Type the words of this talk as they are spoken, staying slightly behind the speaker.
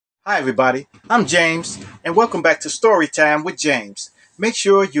Hi, everybody. I'm James, and welcome back to Storytime with James. Make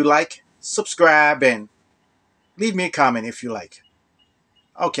sure you like, subscribe, and leave me a comment if you like.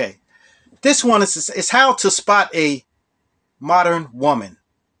 Okay, this one is how to spot a modern woman.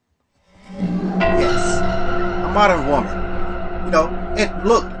 Yes, a modern woman. And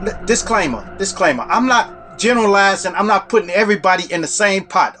look, disclaimer. I'm not generalizing. I'm not putting everybody in the same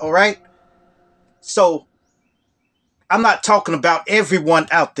pot. All right. So I'm not talking about everyone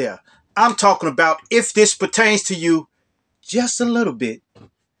out there. I'm talking about if this pertains to you just a little bit,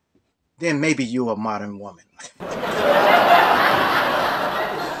 then maybe you're a modern woman.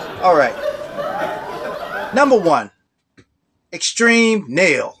 All right. Number one, extreme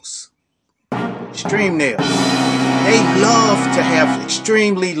nails. Extreme nails. They love to have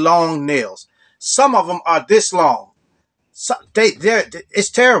extremely long nails. Some of them are this long. It's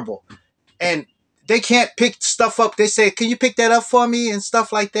terrible. And they can't pick stuff up. They say, "Can you pick that up for me?" and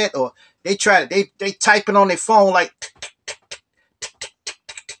stuff like that. Or they try to, they typing on their phone like,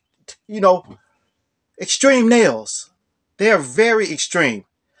 extreme nails. They are very extreme,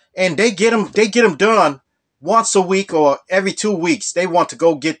 and they get them done once a week or every 2 weeks. They want to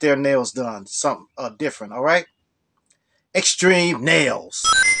go get their nails done, something different. All right, extreme nails.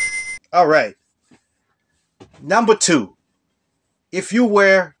 All right. Number two, if you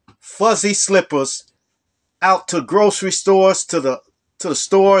wear fuzzy slippers out to grocery stores, to the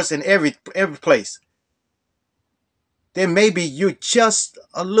stores and every place, then maybe you're just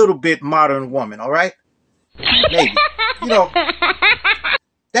a little bit modern woman. All right, maybe. You know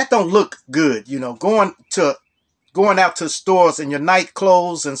that don't look good. Going out to the stores in your night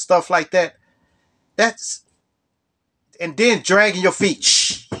clothes and stuff like that. That's and then dragging your feet.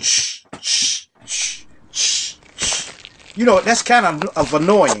 Shh, shh, shh, shh, shh, shh. That's kind of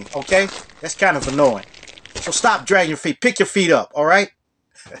annoying. Okay, that's kind of annoying. So stop dragging your feet. Pick your feet up. All right.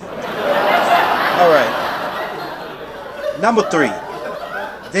 All right. Number three.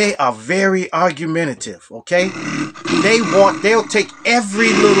 They are very argumentative. Okay. They'll take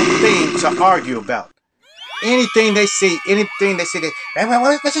every little thing to argue about. Anything they see, "Hey,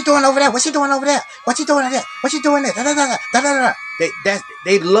 what's he doing over there? What's he doing over there? What's he doing over there? What's he doing there?" Da, da, da, da, da, da.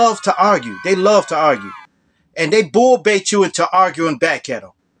 They love to argue. They love to argue, and they bull bait you into arguing back at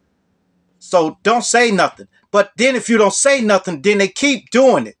them. So don't say nothing. But then if you don't say nothing, then they keep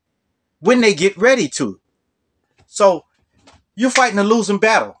doing it when they get ready to. So you're fighting a losing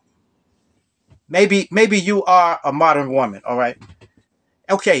battle. Maybe you are a modern woman. All right.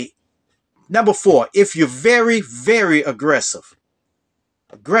 Okay. Number four, if you're very, very aggressive,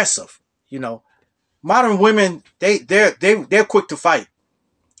 modern women, they're quick to fight,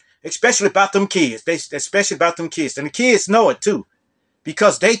 especially about them kids. Especially about them kids, and the kids know it too,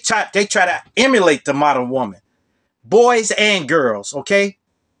 because they try to emulate the modern woman, boys and girls. Okay,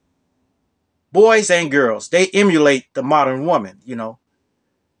 boys and girls, they emulate the modern woman.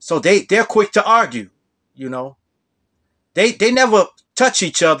 So they're quick to argue. You know, they never touch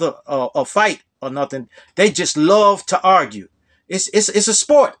each other or fight or nothing. They just love to argue. It's a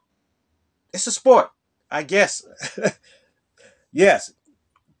sport. It's a sport, I guess. Yes,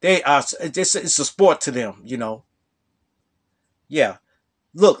 they are. It's a sport to them. Yeah.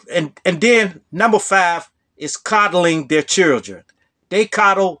 Look, and then number five is coddling their children. They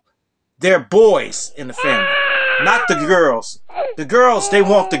coddle their boys in the family, not the girls. The girls, they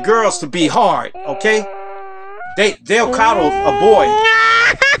want the girls to be hard. Okay. They'll coddle a boy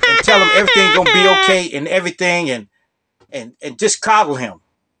and tell him everything's gonna be okay and everything, and just coddle him,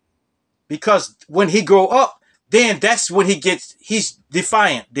 because when he grow up, then that's when he's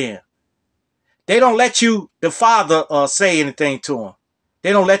defiant. Then they don't let the father, say anything to him.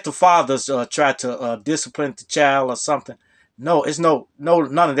 They don't let the fathers try to discipline the child or something. No, it's no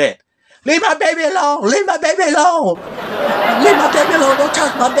none of that. Leave my baby alone. Leave my baby alone. Leave my baby alone. Don't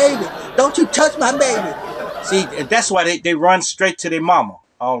touch my baby. Don't you touch my baby. See, and that's why they run straight to their mama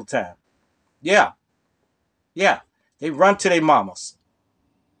all the time. Yeah, yeah, they run to their mamas,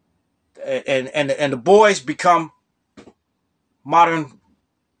 and the boys become modern,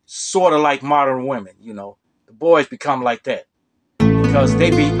 sort of like modern women. The boys become like that because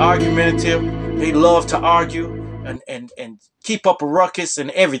they be argumentative. They love to argue and keep up a ruckus and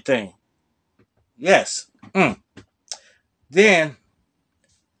everything. Yes. Then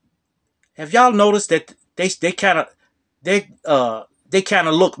have y'all noticed that they kind of they kind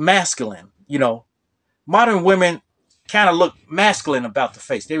of look masculine? Modern women kind of look masculine about the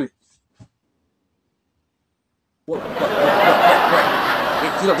face. They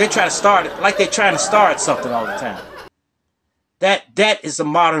try to start it like they're trying to start something all the time. That is a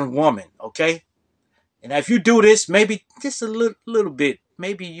modern woman, okay? And if you do this, maybe just a little bit,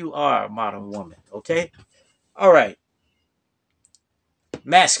 maybe you are a modern woman. Okay. All right.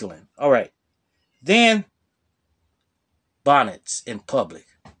 Masculine. All right. Then bonnets in public.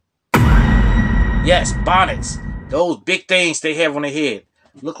 Yes, bonnets. Those big things they have on their head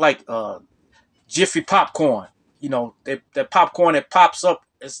look like Jiffy popcorn. You know, that popcorn that pops up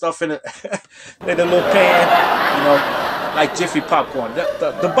and stuff in the in the little pan. You know, like Jiffy popcorn.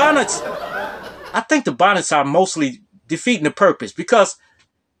 The bonnets. I think the bonnets are mostly defeating the purpose because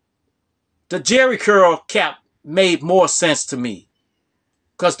the Jerry curl cap made more sense to me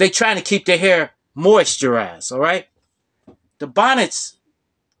because they trying to keep their hair moisturized. All right, the bonnets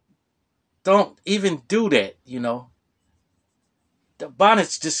don't even do that. You know, the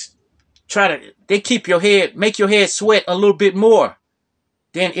bonnets just they keep your head, make your head sweat a little bit more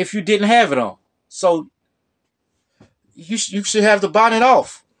than if you didn't have it on. So you should have the bonnet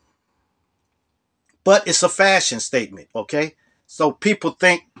off. But it's a fashion statement, okay? So people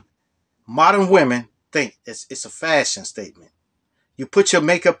think, modern women think it's a fashion statement. You put your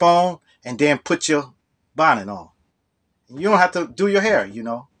makeup on and then put your bonnet on. You don't have to do your hair, you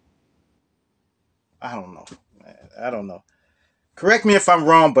know. I don't know. I don't know. Correct me if I'm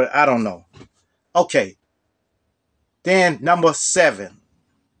wrong, but I don't know. Okay. Then number 7.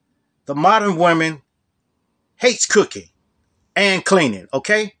 The modern woman hates cooking and cleaning,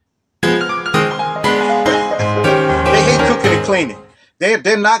 okay? They hate cooking and cleaning.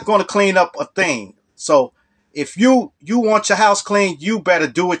 They're not going to clean up a thing. So if you want your house clean, you better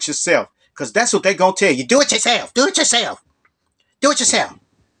do it yourself. Because that's what they're going to tell you. Do it yourself. Do it yourself. Do it yourself.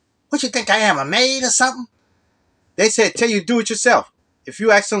 What you think I am, a maid or something? They said, tell you do it yourself. If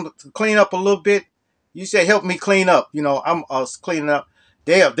you ask them to clean up a little bit, you say, help me clean up. You know, I'm cleaning up.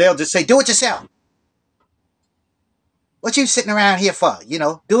 They'll just say, do it yourself. What you sitting around here for? You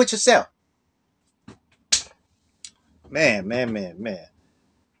know, do it yourself. Man.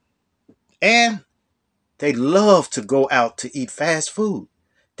 And they love to go out to eat fast food.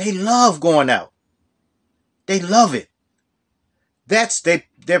 They love going out. They love it. That's their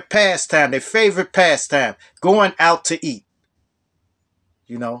pastime, their favorite pastime, going out to eat.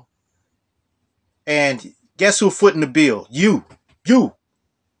 You know? And guess who footing the bill? You footing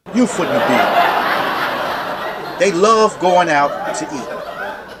the bill. They love going out to eat.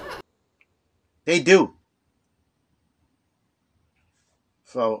 They do.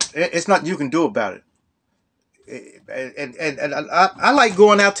 So it's nothing you can do about it. And I like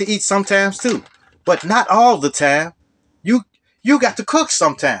going out to eat sometimes too, but not all the time. You got to cook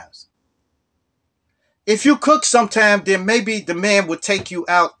sometimes. If you cook sometime, then maybe the man would take you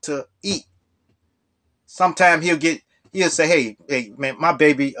out to eat. Sometime he'll say, hey man, my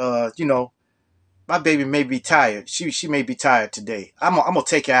baby, my baby may be tired. She may be tired today. I'm gonna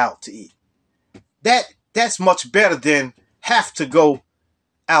take her out to eat. That's much better than have to go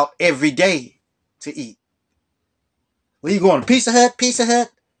out every day to eat. Where you going? Pizza Hut? Pizza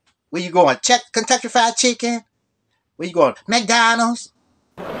Hut? Where you going? Kentucky Fried Chicken? Where you going? McDonald's?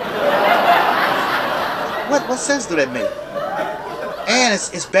 What sense do that make? And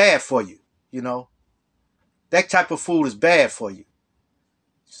it's bad for you, you know. That type of food is bad for you.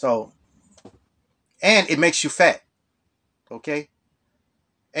 So, and it makes you fat. Okay?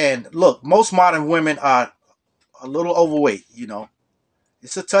 And look, most modern women are a little overweight, you know.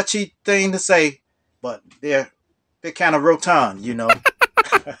 It's a touchy thing to say, but they're kind of rotund, you know.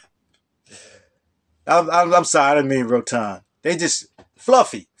 I'm sorry, I didn't mean rotund. They just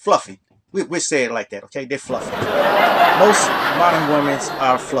fluffy. We say it like that, okay? They're fluffy. Most modern women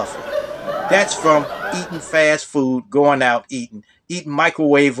are fluffy. That's from eating fast food, going out eating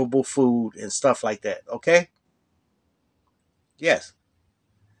microwavable food and stuff like that, okay? Yes.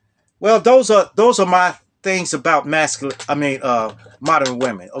 Well, those are my things about modern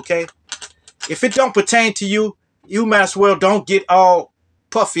women, okay? If it don't pertain to you, you might as well don't get all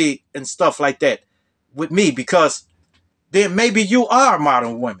puffy and stuff like that with me, because then maybe you are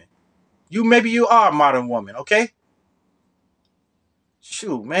modern women. Maybe you are a modern woman, okay?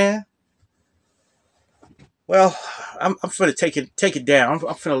 Shoot, man. Well, I'm finna take it down. I'm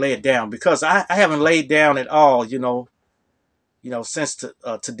finna lay it down because I haven't laid down at all, since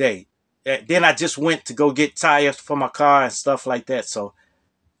today. Then I just went to go get tires for my car and stuff like that. So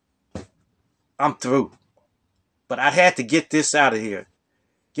I'm through. But I had to get this out of here.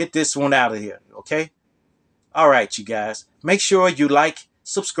 Get this one out of here, okay? All right, you guys. Make sure you like,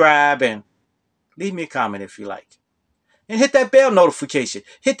 subscribe, and leave me a comment if you like. And hit that bell notification.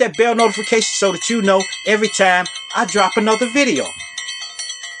 Hit that bell notification so that you know every time I drop another video.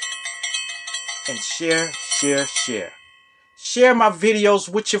 And share. Share my videos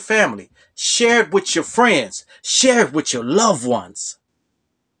with your family. Share it with your friends. Share it with your loved ones.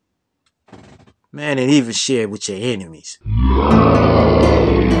 Man, and even share it with your enemies.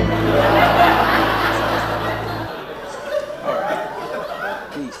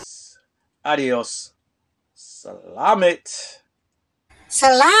 Peace. Adios. Salamit.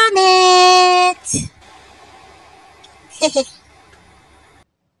 Salamat!